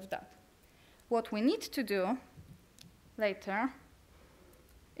prediction with that. What we need to do later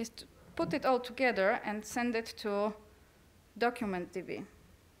is to put it all together and send it to DocumentDB.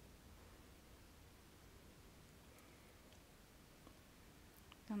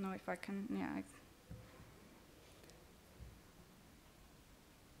 Don't know if I can, yeah.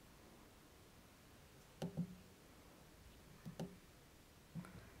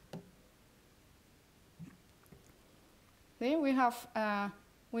 See, we have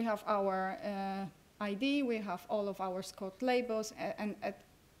our ID, we have all of our scored labels, and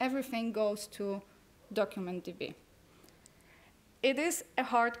everything goes to DocumentDB. It is a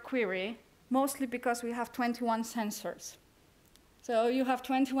hard query, mostly because we have 21 sensors. So you have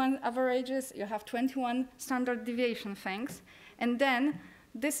 21 averages, you have 21 standard deviation things, and then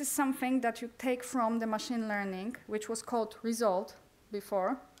this is something that you take from the machine learning, which was called result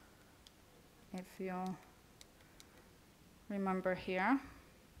before, if you remember here.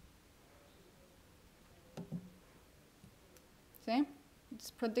 See,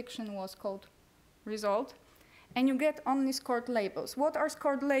 this prediction was called result, and you get only scored labels. What are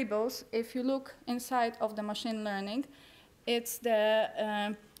scored labels? If you look inside of the machine learning, it's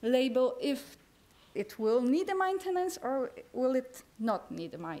the label if it will need a maintenance or will it not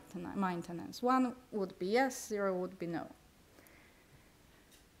need a maintenance. 1 would be yes, 0 would be no.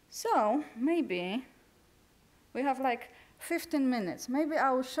 So maybe we have 15 minutes. Maybe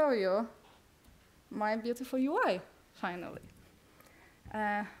I will show you my beautiful UI finally.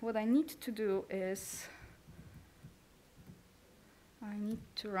 What I need to do is I need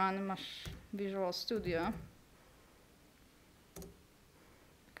to run Visual Studio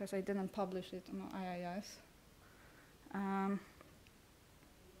because I didn't publish it on IIS.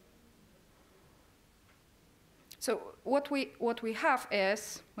 So what we have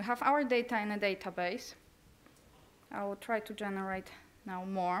is, we have our data in a database. I will try to generate now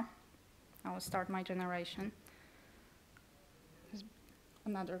more. I will start my generation. This is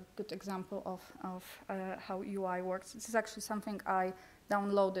another good example of how UI works. This is actually something I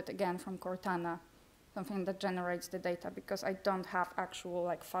downloaded again from Cortana, something that generates the data, because I don't have actual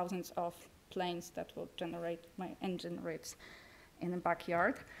like thousands of planes that will generate my engine reads in the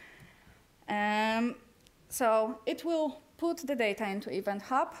backyard. So it will put the data into Event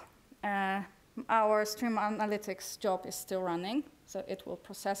Hub. Our Stream Analytics job is still running, so it will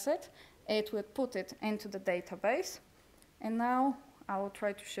process it. It will put it into the database. And now I will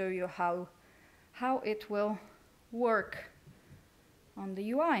try to show you how it will work on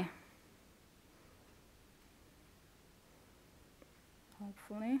the UI.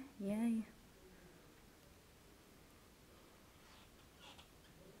 Hopefully, yay.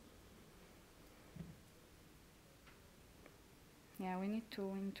 Yeah, we need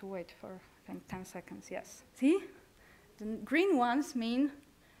to wait for, I think, 10 seconds, yes. See? The green ones mean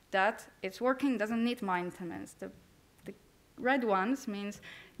that it's working, doesn't need maintenance. The red ones means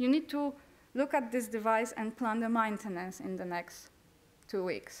you need to look at this device and plan the maintenance in the next 2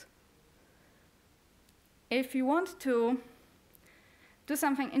 weeks. If you want to do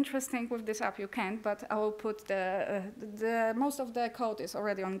something interesting with this app, you can, but I will put most of the code is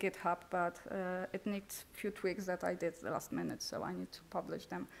already on GitHub, but it needs a few tweaks that I did the last minute, so I need to publish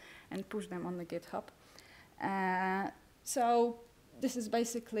them and push them on the GitHub. So this is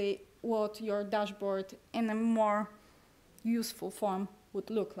basically what your dashboard in a more useful form would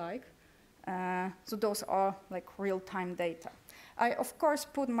look like. So those are like real-time data. I, of course,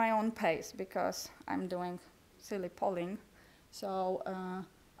 put my own pace because I'm doing silly polling. So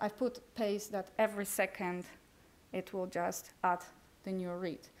I put pace that every second it will just add the new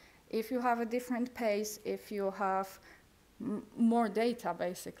read. If you have a different pace, if you have more data,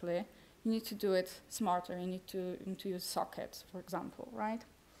 basically, you need to do it smarter. You need to use sockets, for example, right?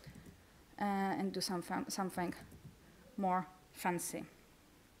 And do something more fancy.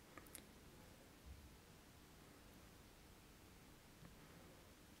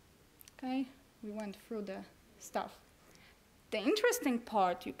 Okay, we went through the stuff. The interesting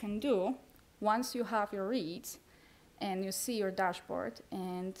part you can do, once you have your reads and you see your dashboard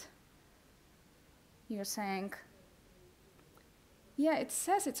and you're saying, yeah, it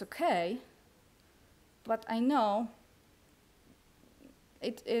says it's okay, but I know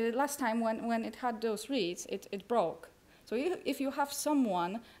last time when it had those reads, it broke. So if you have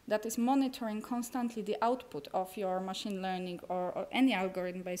someone that is monitoring constantly the output of your machine learning or any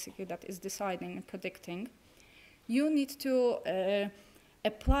algorithm basically that is deciding and predicting, you need to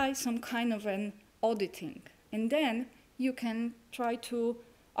apply some kind of an auditing. And then you can try to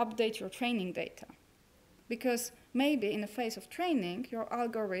update your training data. Because maybe in the phase of training, your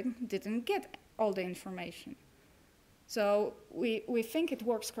algorithm didn't get all the information. So we think it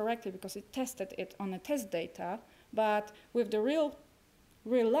works correctly because it tested it on the test data, but with the real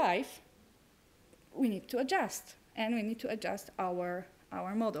life, we need to adjust. And we need to adjust our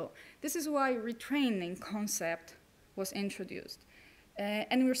model. This is why retraining concept was introduced.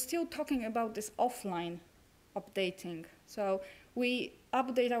 And we're still talking about this offline updating. So we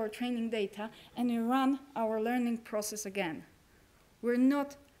update our training data and we run our learning process again. We're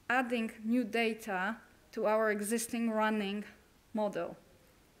not adding new data to our existing running model.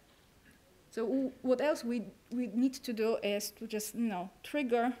 So what else we need to do is to just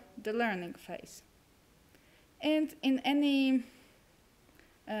trigger the learning phase. And in any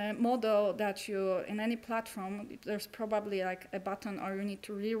model that in any platform, there's probably like a button or you need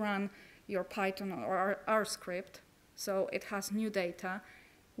to rerun your Python or R script so it has new data.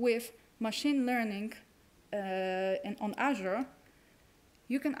 With machine learning and on Azure,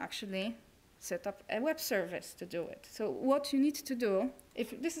 you can actually set up a web service to do it. So what you need to do,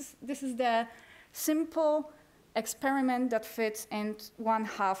 if this is the simple experiment that fits in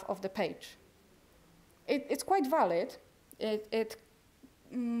 1/2 of the page. It's quite valid. It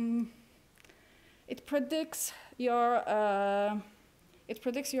predicts your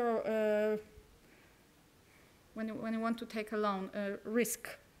when you want to take a loan risk,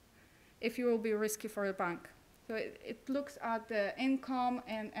 if you will be risky for a bank. So it looks at the income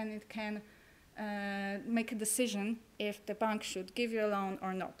and it can make a decision if the bank should give you a loan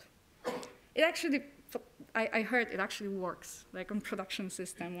or not. It actually, I heard it actually works, like on production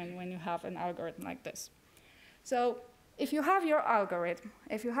system when you have an algorithm like this. So if you have your algorithm,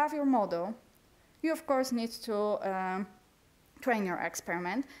 if you have your model, you of course need to train your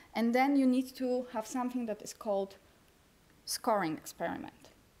experiment, and then you need to have something that is called scoring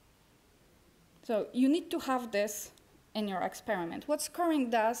experiment. So you need to have this in your experiment. What scoring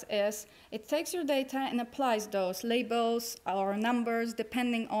does is it takes your data and applies those labels or numbers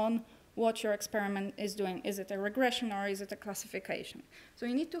depending on what your experiment is doing. Is it a regression or is it a classification? So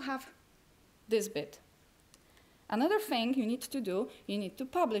you need to have this bit. Another thing you need to do, you need to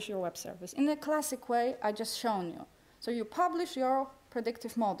publish your web service in the classic way I just shown you. So you publish your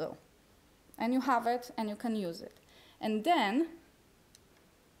predictive model and you have it and you can use it. And then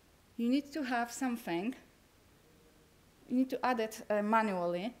you need to have something. You need to add it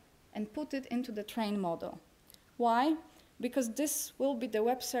manually and put it into the train model. Why? Because this will be the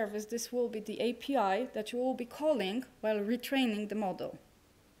web service, this will be the API that you will be calling while retraining the model.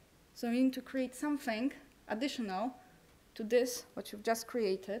 So you need to create something additional to this, what you've just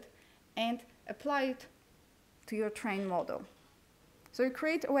created, and apply it to your train model. So you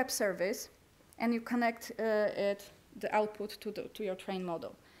create a web service and you connect the output to your train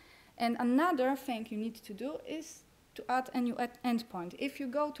model. And another thing you need to do is to add a new endpoint. If you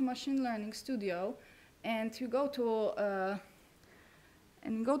go to Machine Learning Studio and you go to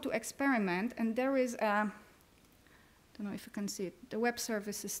experiment, and there is a, I don't know if you can see it, the web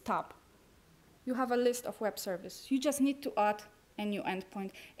services tab. You have a list of web services. You just need to add a new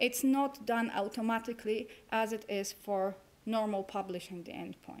endpoint. It's not done automatically as it is for normal publishing the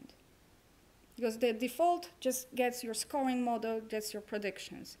endpoint. Because the default just gets your scoring model, gets your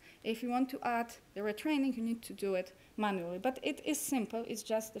predictions. If you want to add the retraining, you need to do it manually. But it is simple, it's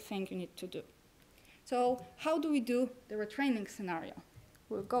just the thing you need to do. So how do we do the retraining scenario?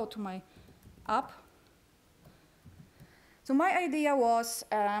 We'll go to my app. So my idea was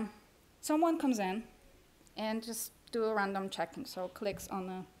someone comes in and just do a random checking, so clicks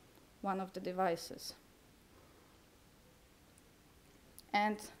on one of the devices.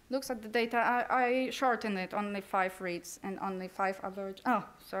 And looks at the data. I shorten it, only 5 reads and only 5 average. Oh,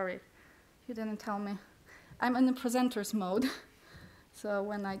 sorry, you didn't tell me. I'm in the presenter's mode. So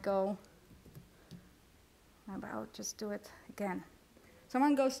when I go, I'll just do it again.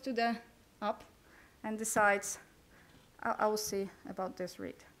 Someone goes to the app and decides, I will see about this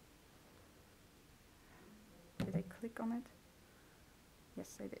read. Did I click on it?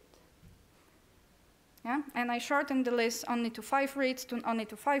 Yes, I did. Yeah, and I shortened the list only to 5 reads, only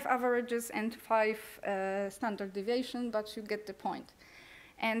to 5 averages and 5 standard deviation, but you get the point.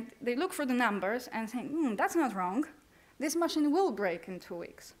 And they look for the numbers and think, that's not wrong. This machine will break in 2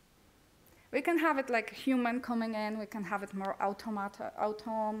 weeks. We can have it like a human coming in, we can have it more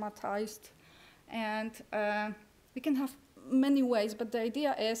automatized, and we can have many ways, but the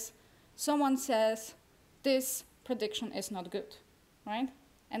idea is someone says, this prediction is not good, right?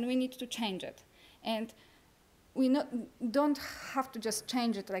 And we need to change it. And we don't have to just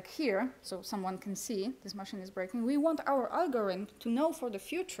change it like here, so someone can see this machine is breaking. We want our algorithm to know for the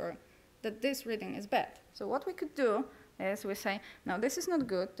future that this reading is bad. So what we could do is we say, no, this is not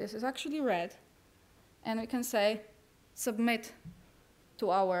good, this is actually red, and we can say, submit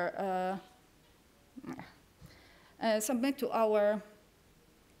to our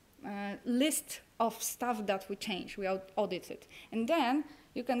list of stuff that we change, we audit it. And then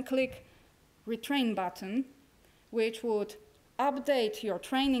you can click retrain button, which would update your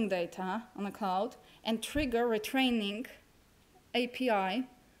training data on the cloud and trigger retraining API,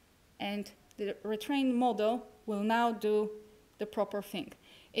 and the retrained model will now do the proper thing.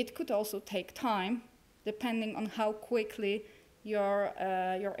 It could also take time, depending on how quickly your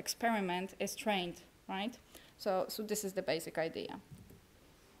experiment is trained, right? So this is the basic idea.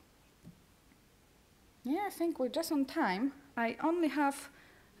 Yeah, I think we're just on time. I only have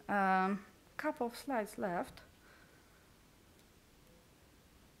a couple of slides left.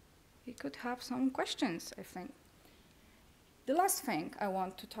 We could have some questions, I think. The last thing I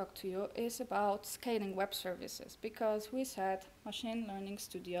want to talk to you is about scaling web services, because we said Machine Learning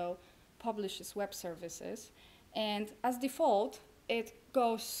Studio publishes web services, and as default, it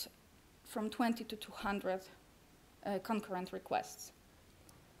goes from 20 to 200 concurrent requests.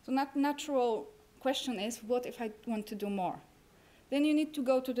 So natural question is, what if I want to do more? Then you need to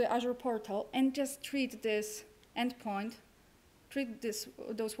go to the Azure portal and just treat this endpoint, treat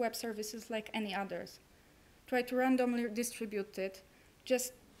those web services like any others. Try to randomly distribute it,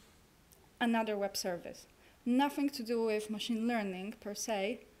 just another web service. Nothing to do with machine learning per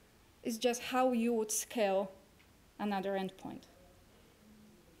se, it's just how you would scale another endpoint.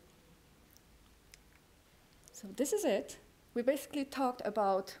 So this is it. We basically talked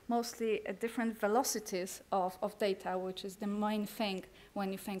about mostly different velocities of data, which is the main thing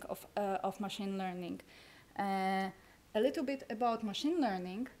when you think of machine learning. A little bit about machine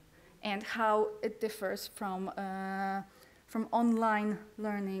learning and how it differs from online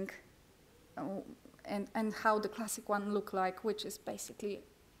learning and how the classic one look like, which is basically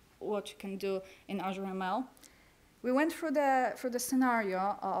what you can do in Azure ML. We went through the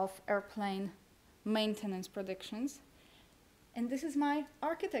scenario of airplane maintenance predictions, and this is my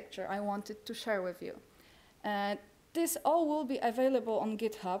architecture I wanted to share with you. This all will be available on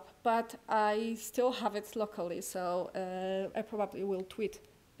GitHub, but I still have it locally, so I probably will tweet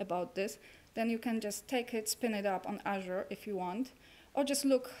about this. Then you can just take it, spin it up on Azure if you want, or just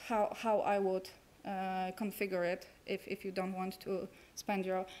look how I would configure it if you don't want to spend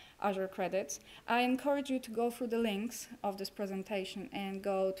your Azure credits. I encourage you to go through the links of this presentation and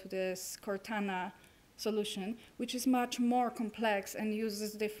go to this Cortana solution, which is much more complex and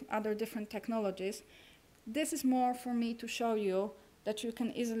uses other different technologies. This is more for me to show you that you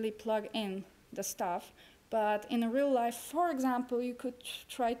can easily plug in the stuff, but in a real life, for example, you could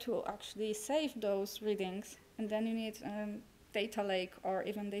try to actually save those readings, and then you need data lake or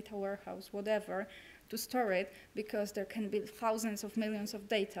even data warehouse, whatever, to store it, because there can be thousands of millions of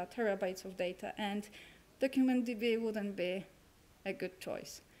data, terabytes of data, and DocumentDB wouldn't be a good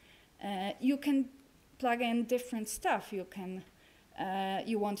choice. You can plug in different stuff you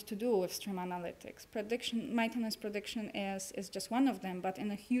want to do with stream analytics. Maintenance prediction is just one of them, but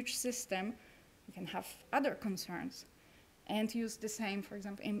in a huge system, you can have other concerns and use the same, for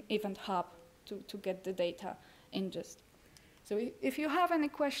example, in Event Hub to get the data ingest. So if you have any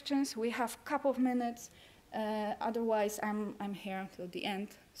questions, we have a couple of minutes. Otherwise, I'm here till the end,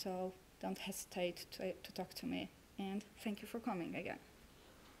 so don't hesitate to talk to me. And thank you for coming again.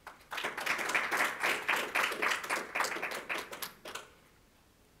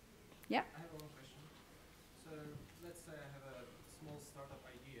 Yeah? I have one question. So let's say I have a small startup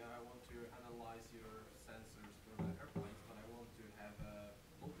idea. I want to analyze your sensors for the airplanes, but I want to have a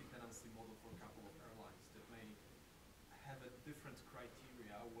multi-tenancy model for a couple of airlines that may have a different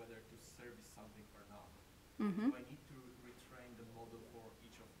criteria whether to service something or not. Mm-hmm. Do I need to retrain the model for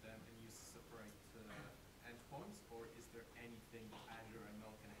each of them and use separate endpoints, or is there anything Azure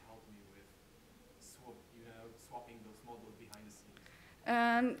ML can help me with swapping those models behind the scenes?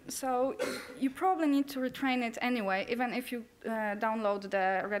 So you probably need to retrain it anyway. Even if you download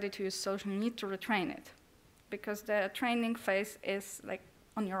the ready-to-use solution, you need to retrain it, because the training phase is like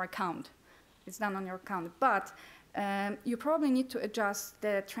on your account. It's done on your account. But you probably need to adjust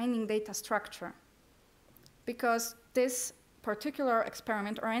the training data structure, because this particular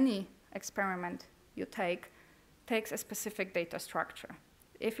experiment, or any experiment you takes a specific data structure.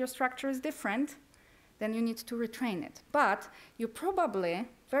 If your structure is different, then you need to retrain it. But you probably,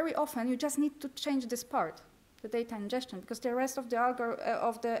 very often, you just need to change this part, the data ingestion, because the rest of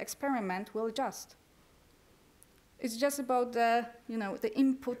the experiment will adjust. It's just about the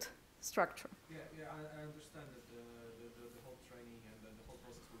input structure. Yeah, I understand that the whole training and the whole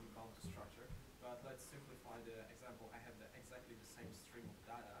process will be bound to structure. But let's simplify the example. I have exactly the same stream of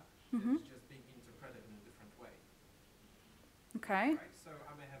data, Mm-hmm. it's just being interpreted in a different way. Okay. Right? So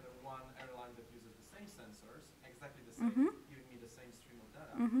I may have one airline that uses the same sensors, exactly the same, Mm-hmm. giving me the same stream of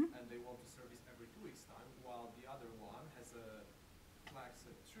data, Mm-hmm. and they want to service every 2 weeks' time, while the other one has a flag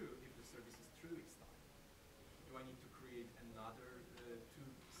set true if the service is 3 weeks' time. Do I need to create another 2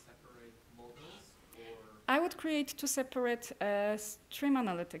 separate models, or? I would create 2 separate stream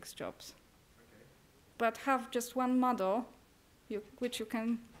analytics jobs, Okay. but have just one model which you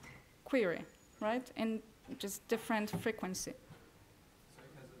can query, right? And just different frequency. So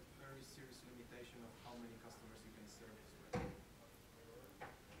it has a very serious limitation of how many customers you can service with.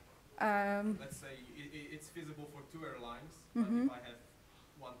 Let's say it's feasible for 2 airlines, Mm-hmm. but if I have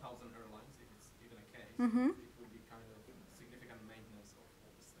 1,000 airlines, if it's even a case, Mm-hmm. it would be kind of significant maintenance of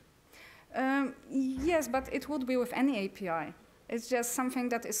all this thing. Yes, but it would be with any API. It's just something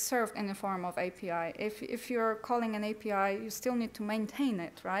that is served in the form of API. If you're calling an API, you still need to maintain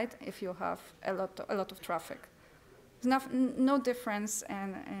it, right? If you have a lot of traffic, there's no difference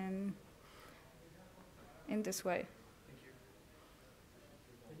in this way. Thank you.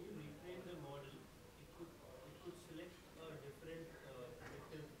 When you retrain the model, it could select a different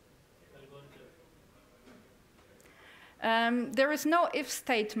predictive algorithm. There is no if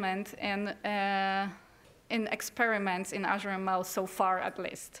statement in experiments in Azure ML so far, at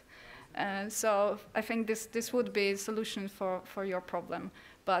least. So I think this would be a solution for your problem.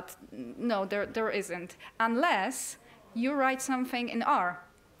 But no, there isn't. Unless you write something in R.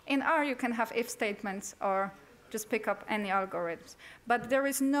 In R, you can have if statements or just pick up any algorithms. But there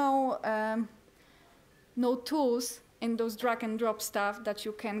is no tools in those drag and drop stuff that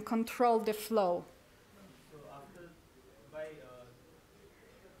you can control the flow. So after, by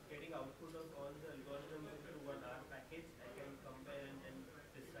getting output of all the algorithms into one R package, I can compare and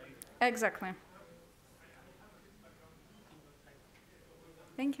decide Exactly.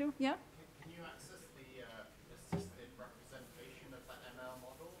 Thank you. Yeah. Can you access the assisted representation of that ML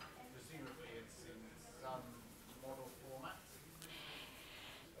model? Presumably it's in some model format.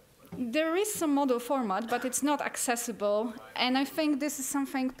 There is some model format, but it's not accessible. And I think this is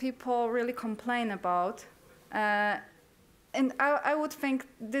something people really complain about. And I would think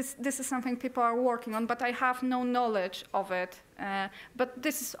this is something people are working on, but I have no knowledge of it. But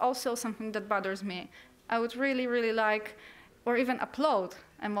this is also something that bothers me. I would really, really like, or even upload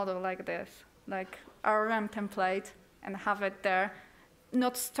a model like this, like RRM template, and have it there,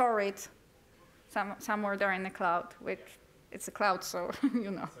 not store it somewhere there in the cloud, which it's a cloud, so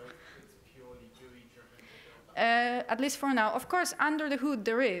you know. So it's purely GUI driven to build that. At least for now. Of course, under the hood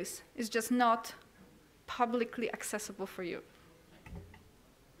there is. It's just not publicly accessible for you.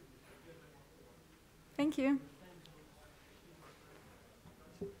 Thank you.